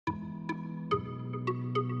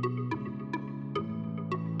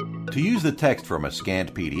To use the text from a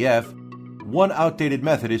scanned PDF, one outdated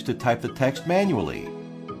method is to type the text manually.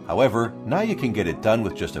 However, now you can get it done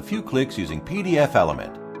with just a few clicks using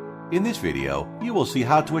PDFelement. In this video, you will see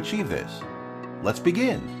how to achieve this. Let's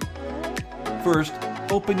begin. First,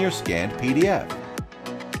 open your scanned PDF.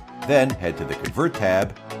 Then head to the Convert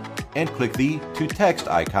tab and click the To Text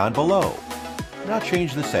icon below. Now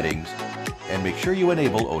change the settings and make sure you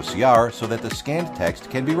enable OCR so that the scanned text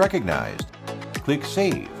can be recognized. Click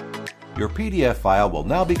Save. Your PDF file will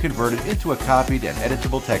now be converted into a copied and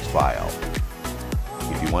editable text file.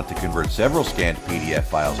 If you want to convert several scanned PDF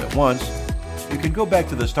files at once, you can go back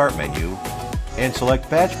to the Start menu and select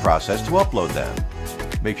Batch Process to upload them.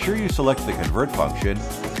 Make sure you select the Convert function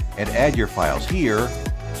and add your files here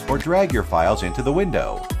or drag your files into the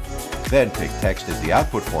window. Then pick Text as the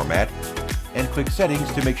output format and click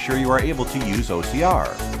Settings to make sure you are able to use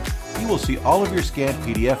OCR. You will see all of your scanned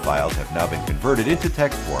PDF files have now been converted into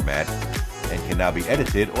text format and can now be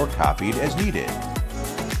edited or copied as needed.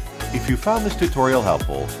 If you found this tutorial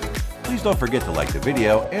helpful, please don't forget to like the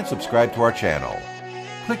video and subscribe to our channel.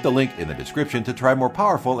 Click the link in the description to try more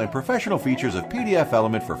powerful and professional features of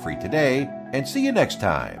PDFelement for free today, and see you next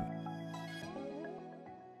time.